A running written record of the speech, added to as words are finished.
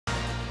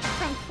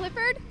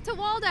Clifford to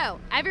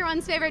Waldo,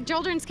 everyone's favorite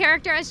children's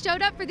character has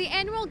showed up for the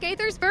annual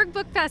Gaithersburg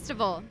Book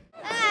Festival.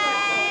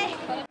 Hey!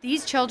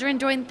 These children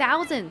joined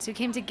thousands who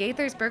came to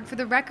Gaithersburg for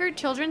the record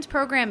children's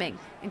programming,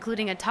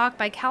 including a talk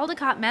by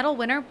Caldecott Medal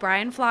winner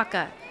Brian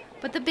Flocka.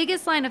 But the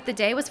biggest line of the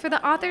day was for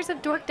the authors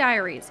of Dork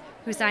Diaries,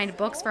 who signed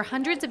books for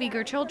hundreds of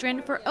eager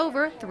children for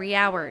over 3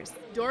 hours.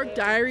 Dork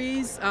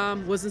Diaries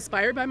was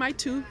inspired by my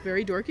two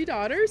very dorky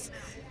daughters.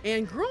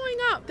 And growing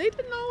up, they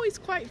didn't always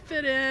quite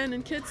fit in,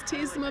 and kids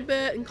teased them a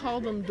bit and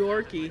called them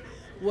dorky.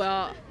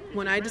 Well,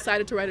 when I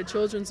decided to write a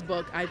children's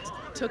book, I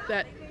took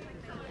that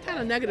kind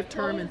of negative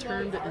term and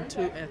turned it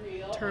into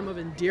a term of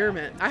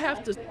endearment. I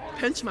have to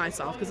pinch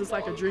myself because it's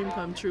like a dream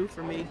come true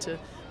for me to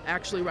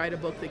actually write a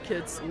book that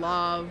kids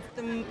love.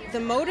 The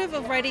motive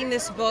of writing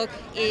this book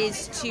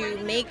is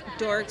to make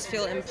dorks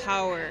feel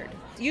empowered.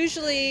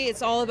 Usually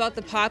it's all about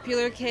the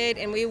popular kid,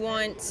 and we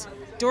want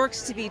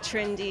dorks to be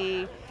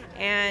trendy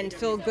and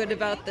feel good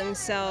about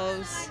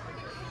themselves.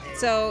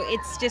 So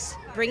it's just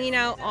bringing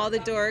out all the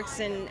dorks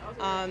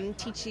and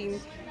teaching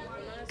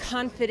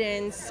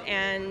confidence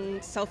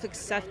and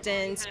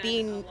self-acceptance.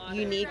 Being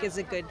unique is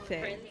a good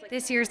thing.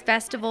 This year's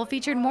festival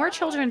featured more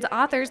children's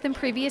authors than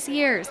previous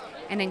years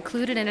and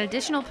included an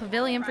additional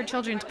pavilion for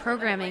children's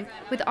programming,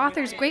 with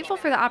authors grateful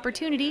for the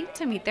opportunity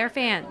to meet their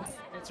fans.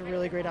 It's a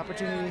really great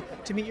opportunity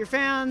to meet your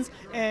fans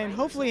and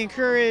hopefully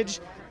encourage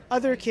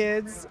other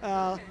kids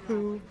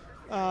who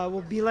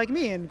will be like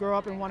me and grow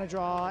up and want to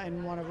draw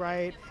and want to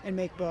write and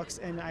make books,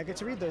 and I get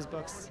to read those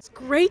books. It's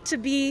great to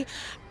be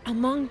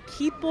among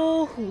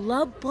people who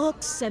love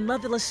books and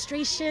love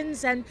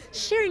illustrations and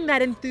sharing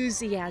that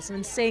enthusiasm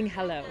and saying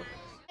hello.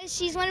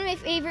 She's one of my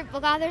favorite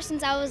book authors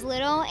since I was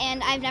little,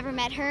 and I've never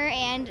met her,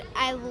 and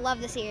I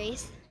love the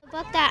series. The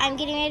book that I'm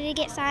getting ready to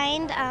get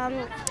signed,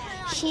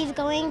 she's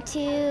going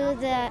to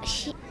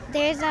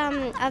there's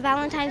a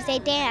Valentine's Day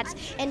dance,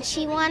 and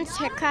she wants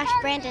her crush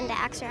Brandon to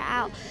ask her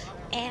out.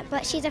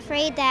 But she's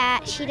afraid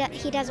that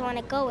he doesn't want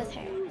to go with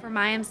her. For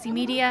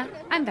MyMCMedia,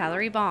 I'm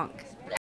Valerie Bonk.